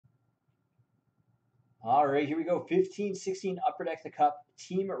All right, here we go. 15-16 Upper Deck the Cup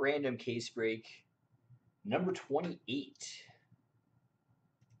Team Random Case Break, number 28.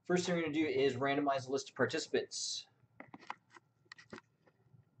 First thing we're going to do is randomize the list of participants.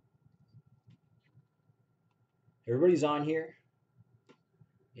 Everybody's on here.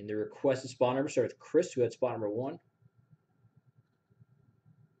 And the requested spot number starts with Chris, who had spot number 1.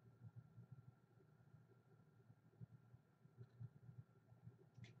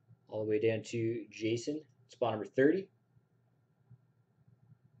 All the way down to Jason, spot number 30.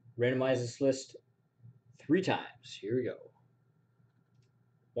 Randomize this list 3 times. Here we go.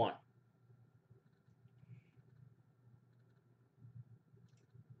 1,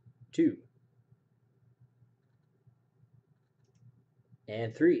 2,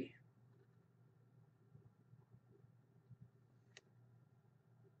 and 3.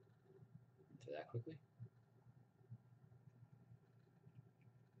 Answer that quickly.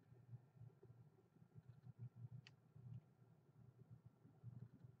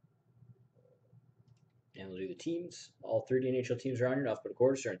 And we'll do the teams. All 30 NHL teams are on here in alphabetical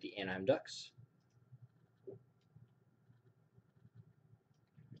order, starting at the Anaheim Ducks.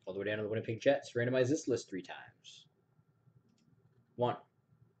 All the way down to the Winnipeg Jets. Randomize this list 3 times. 1,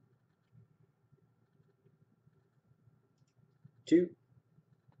 2,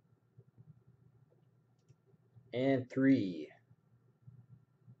 and 3.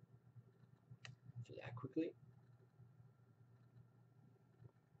 Do that quickly.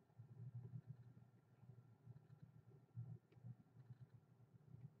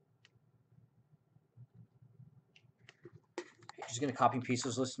 Just going to copy and paste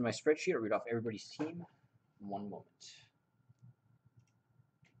those lists in my spreadsheet. I'll read off everybody's team in 1 moment.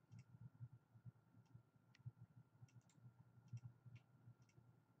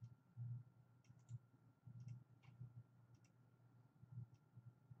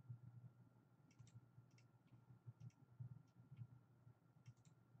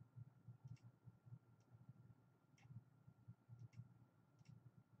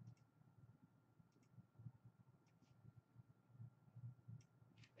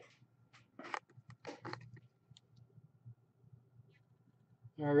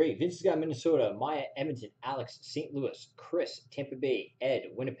 All right, Vince's got Minnesota, Maya, Edmonton, Alex, St. Louis, Chris, Tampa Bay, Ed,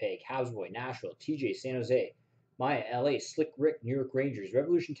 Winnipeg, Houseboy, Nashville, TJ, San Jose, Maya, LA, Slick Rick, New York Rangers,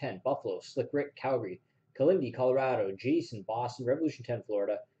 Revolution 10, Buffalo, Slick Rick, Calgary, Kalindi, Colorado, Jason, Boston, Revolution 10,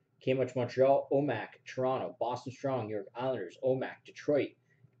 Florida, K-Much, Montreal, OMAC, Toronto, Boston Strong, New York Islanders, OMAC, Detroit,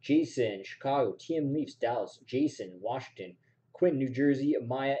 Jason, Chicago, TM Leafs, Dallas, Jason, Washington, Quinn, New Jersey,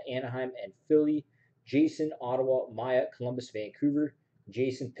 Maya, Anaheim, and Philly, Jason, Ottawa, Maya, Columbus, Vancouver,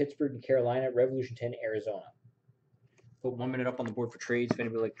 Jason, Pittsburgh and Carolina, Revolution 10, Arizona. Put 1 minute up on the board for trades. If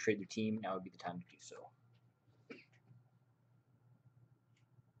anybody would like to trade their team, now would be the time to do so.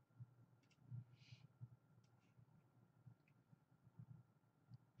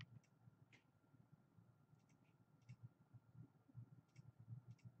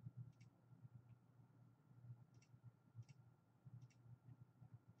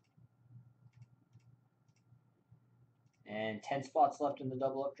 And 10 spots left in the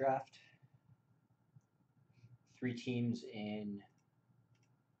double up draft. 3 teams in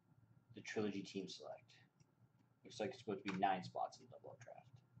the trilogy team select. Looks like it's supposed to be 9 spots in the double up draft.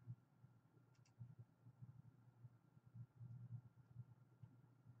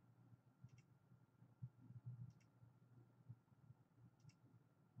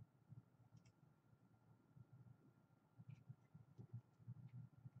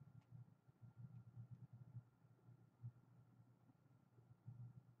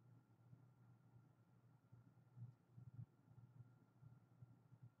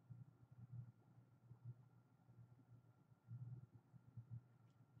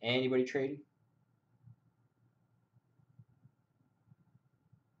 Anybody trading?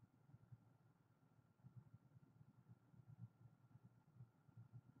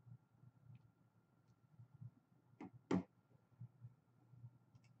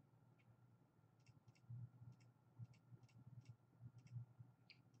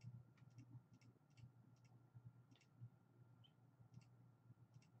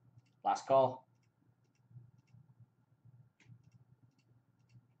 Last call.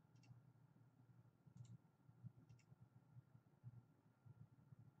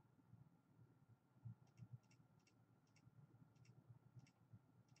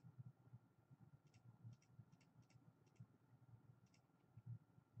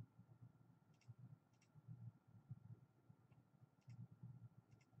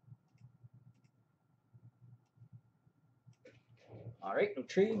 All right, no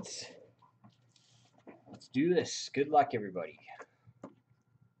trades. Let's do this. Good luck, everybody.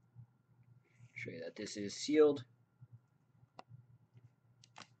 Show you that this is sealed.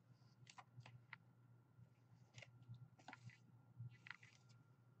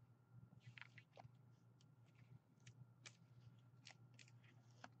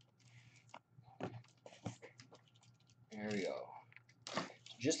 There we go.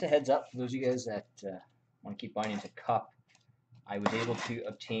 Just a heads up for those of you guys that want to keep buying into Cup, I was able to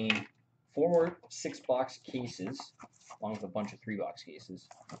obtain 4 6-box cases, along with a bunch of 3-box cases,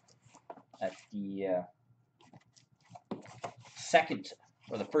 at the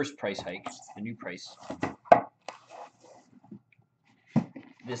the first price hike, the new price.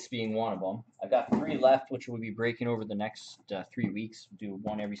 This being one of them. I've got 3 left, which will be breaking over the next 3 weeks. We'll do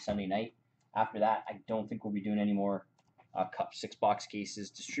one every Sunday night. After that, I don't think we'll be doing any more Cup 6-box cases.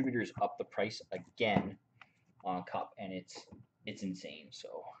 Distributors up the price again on Cup, and it's insane.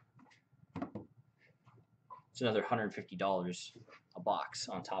 So it's another $150 a box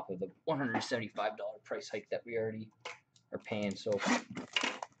on top of the $175 price hike that we already are paying. So I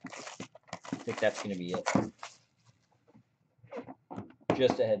think that's going to be it.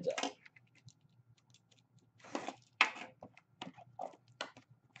 Just a heads up.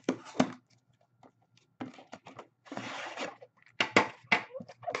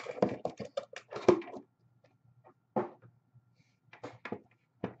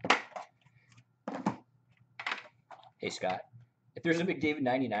 Hey Scott, if there's a McDavid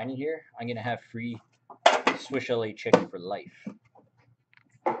 99 in here, I'm going to have free Swiss LA chicken for life.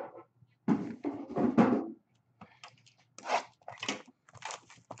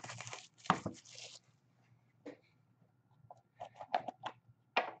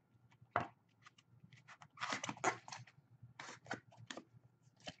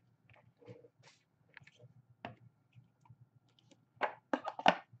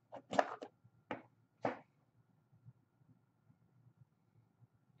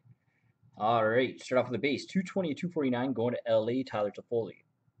 All right, start off with the base. 220 to 249 going to LA, Tyler Toffoli.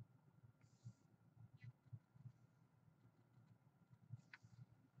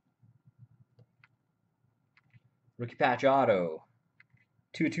 Rookie patch auto.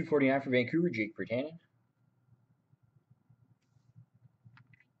 2/249 for Vancouver, Jake Virtanen.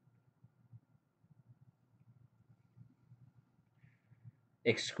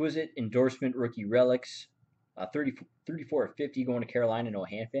 Exquisite endorsement rookie relics. 34 of 50 going to Carolina, Noah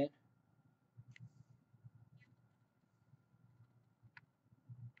Hanifin.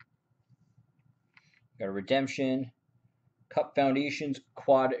 Got a redemption. Cup Foundations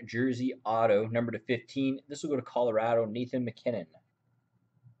quad jersey auto, number to 15. This will go to Colorado, Nathan McKinnon.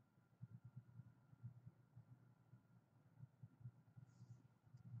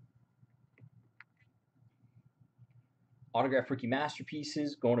 Autograph rookie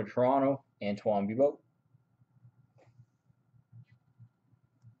masterpieces going to Toronto, Antoine Bibeau.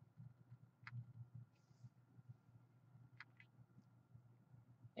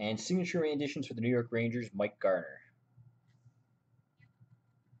 And signature renditions for the New York Rangers, Mike Garner.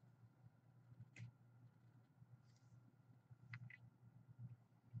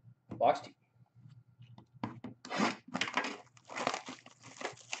 Box 2.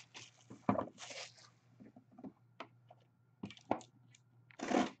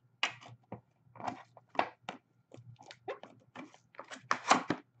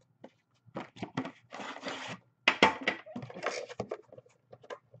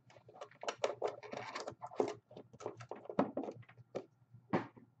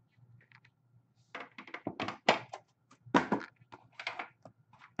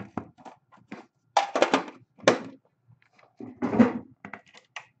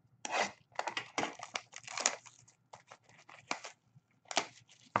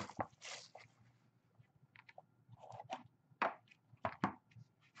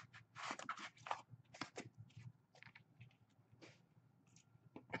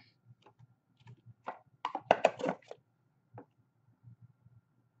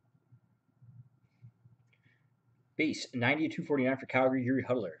 Base 90/249 for Calgary, Yuri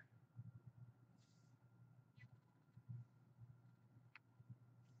Hudler.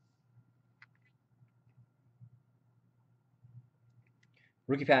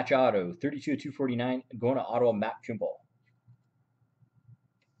 Rookie patch auto 32/249 going to Ottawa, Matt Kimball.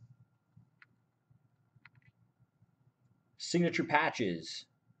 Signature patches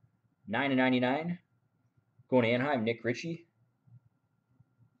 9/99 going to Anaheim, Nick Ritchie.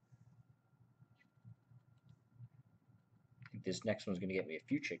 I think this next one's going to get me a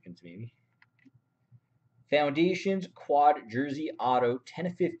few chickens, maybe. Foundations quad jersey auto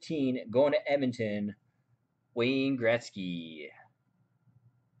 10/15 going to Edmonton, Wayne Gretzky.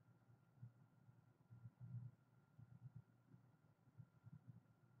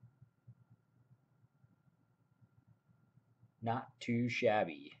 Not too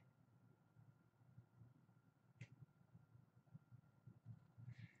shabby.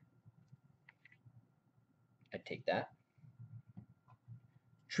 I'd take that.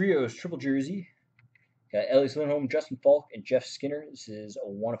 Trios triple jersey. Got Elias Lindholm, Justin Falk, and Jeff Skinner. This is a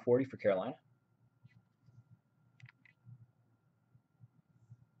 1 of 40 for Carolina.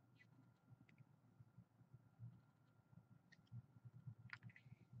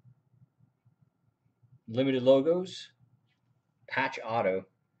 Limited logos. Patch auto.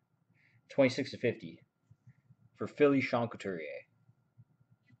 26 of 50 for Philly, Sean Couturier.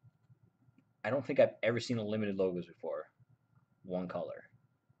 I don't think I've ever seen a limited logos before. One color.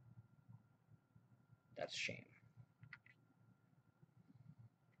 That's a shame.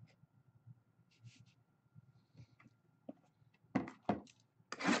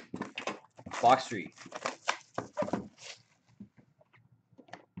 Box 3.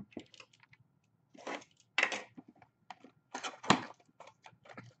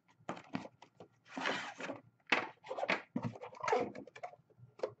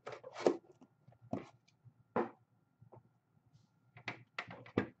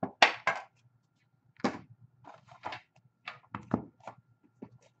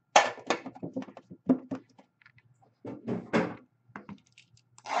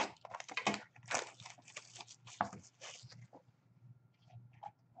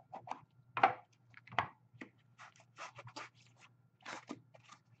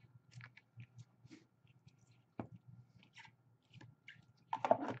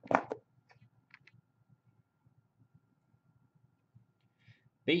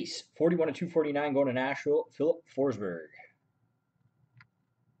 Base 41 of 249 going to Nashville. Philip Forsberg.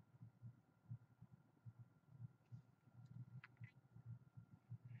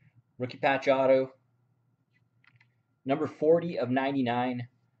 Rookie patch auto. Number 40 of 99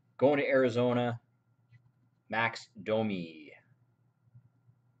 going to Arizona. Max Domi.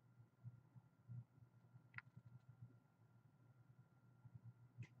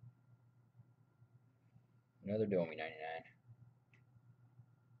 Another Domi 99.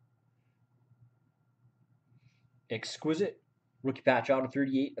 Exquisite. Rookie patch auto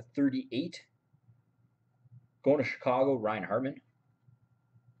 38 of 38. Going to Chicago, Ryan Hartman.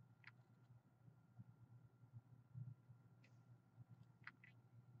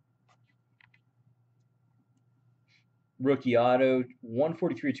 Rookie auto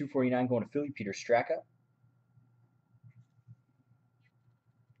 143 of 249 going to Philly, Peter Straka.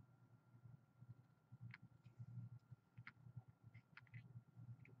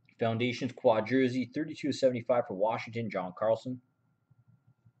 Foundations quad jersey 32 of 75 for Washington, John Carlson.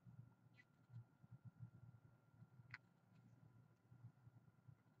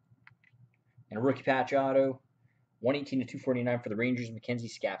 And a rookie patch auto 118 of 249 for the Rangers, Mackenzie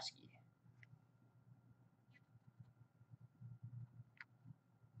Skapski.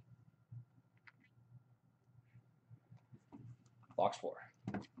 Box 4.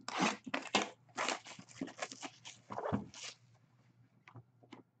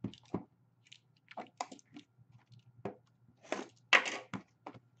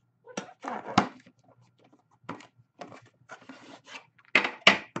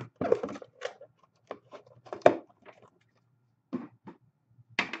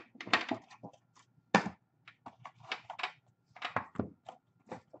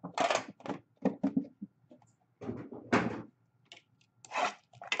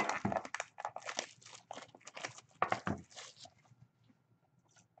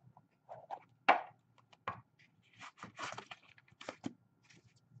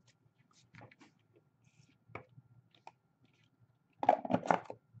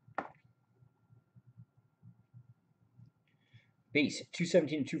 Base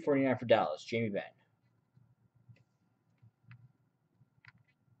 217 to 249 for Dallas, Jamie Benn.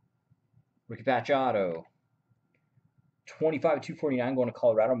 Rookie patch auto 25 of 249 going to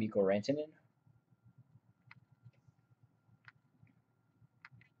Colorado, Mikko Rantanen.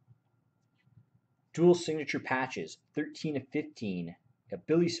 Dual signature patches 13 of 15. Got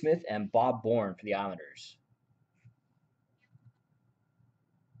Billy Smith and Bob Bourne for the Islanders.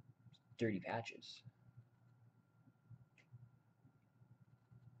 Dirty patches.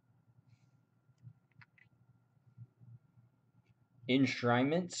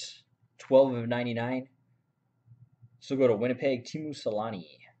 Enshrinements 12 of 99. So go to Winnipeg, Teemu Selanne.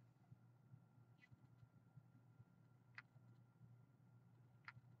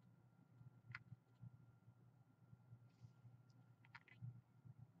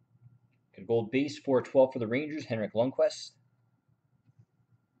 Got gold base 4/12 for the Rangers, Henrik Lundqvist.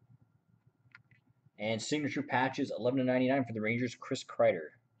 And signature patches 11 of 99 for the Rangers, Chris Kreider.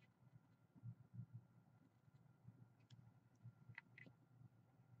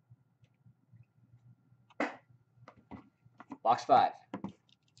 Box 5.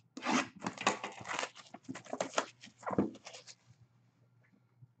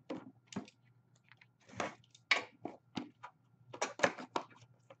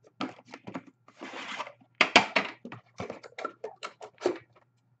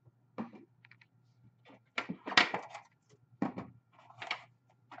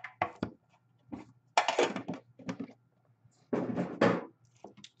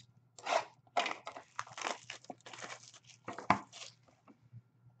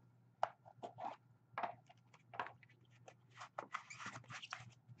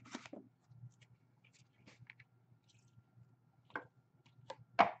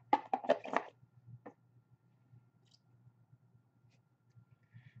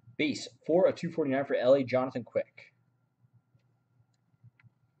 Base 4 of 249 for LA, Jonathan Quick.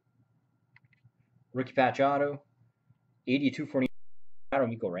 Rookie patch auto, 80 of 249,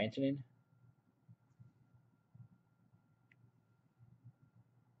 Mikko Rantanen.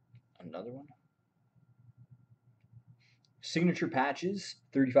 Another one. Signature patches,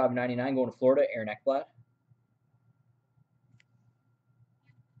 35.99 going to Florida, Aaron Ekblad.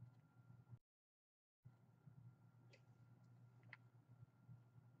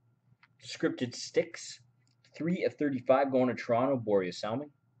 Scripted sticks, 3 of 35 going to Toronto, Borje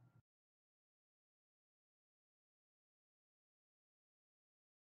Salming.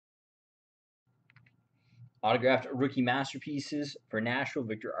 Autographed rookie masterpieces for Nashville,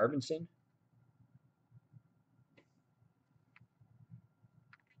 Victor Arvidsson.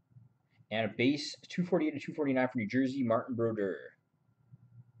 And a base 248 to 249 for New Jersey, Martin Brodeur.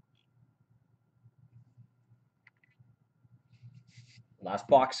 Last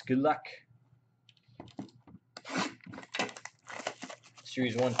box, good luck.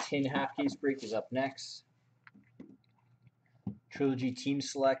 Series 1 tin half case break is up next. Trilogy team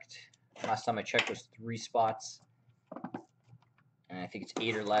select. Last time I checked was 3 spots. And I think it's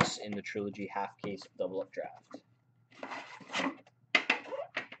 8 or less in the Trilogy half case double up draft.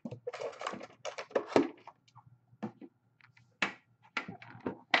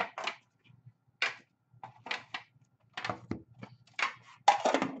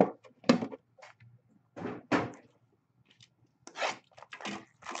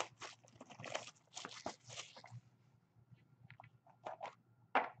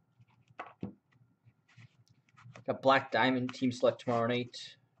 Got Black Diamond team select tomorrow night.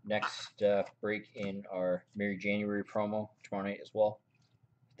 Next break in our Merry January promo tomorrow night as well.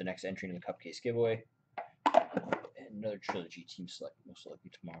 The next entry in the Cupcase giveaway. And another Trilogy team select most likely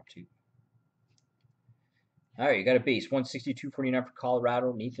tomorrow too. All right, you got a base 162.49 for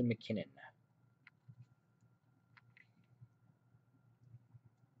Colorado, Nathan MacKinnon.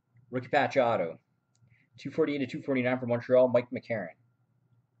 Rookie patch auto, 248 to 249 for Montreal, Mike McCarron.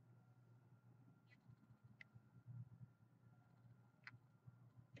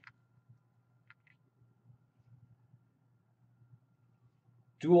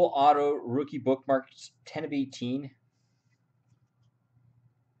 Dual auto rookie bookmarks, 10 of 18.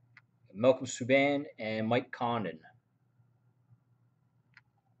 Malcolm Subban and Mike Condon.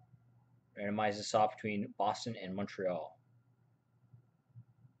 Randomize this off between Boston and Montreal.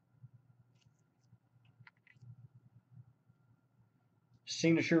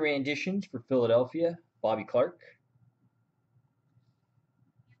 Signature renditions for Philadelphia, Bobby Clark.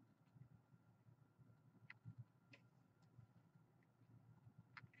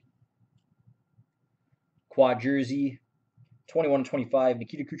 Quad jersey, 21-25,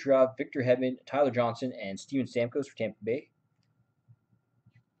 Nikita Kucherov, Victor Hedman, Tyler Johnson, and Steven Stamkos for Tampa Bay.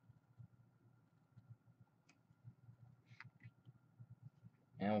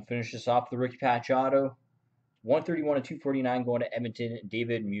 And we'll finish this off with the rookie patch auto, 131 to 249 going to Edmonton,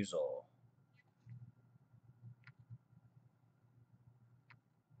 David Musil.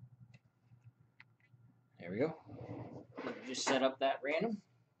 There we go. Let me just set up that random.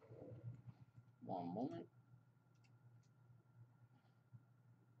 One moment.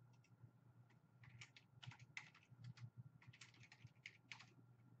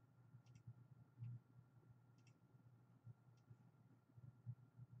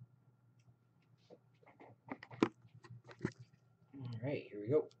 All right, here we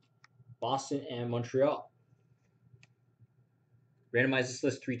go. Boston and Montreal. Randomize this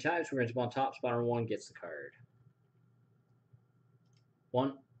list 3 times. We're going to on top. Spotter 1 gets the card.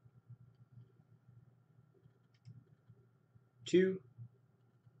 1, 2,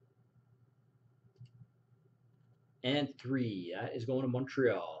 and 3. That is going to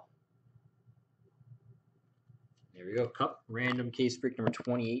Montreal. There we go. Cup random case break number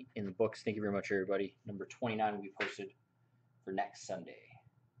 28 in the books. Thank you very much, everybody. Number 29 will be posted for next Sunday.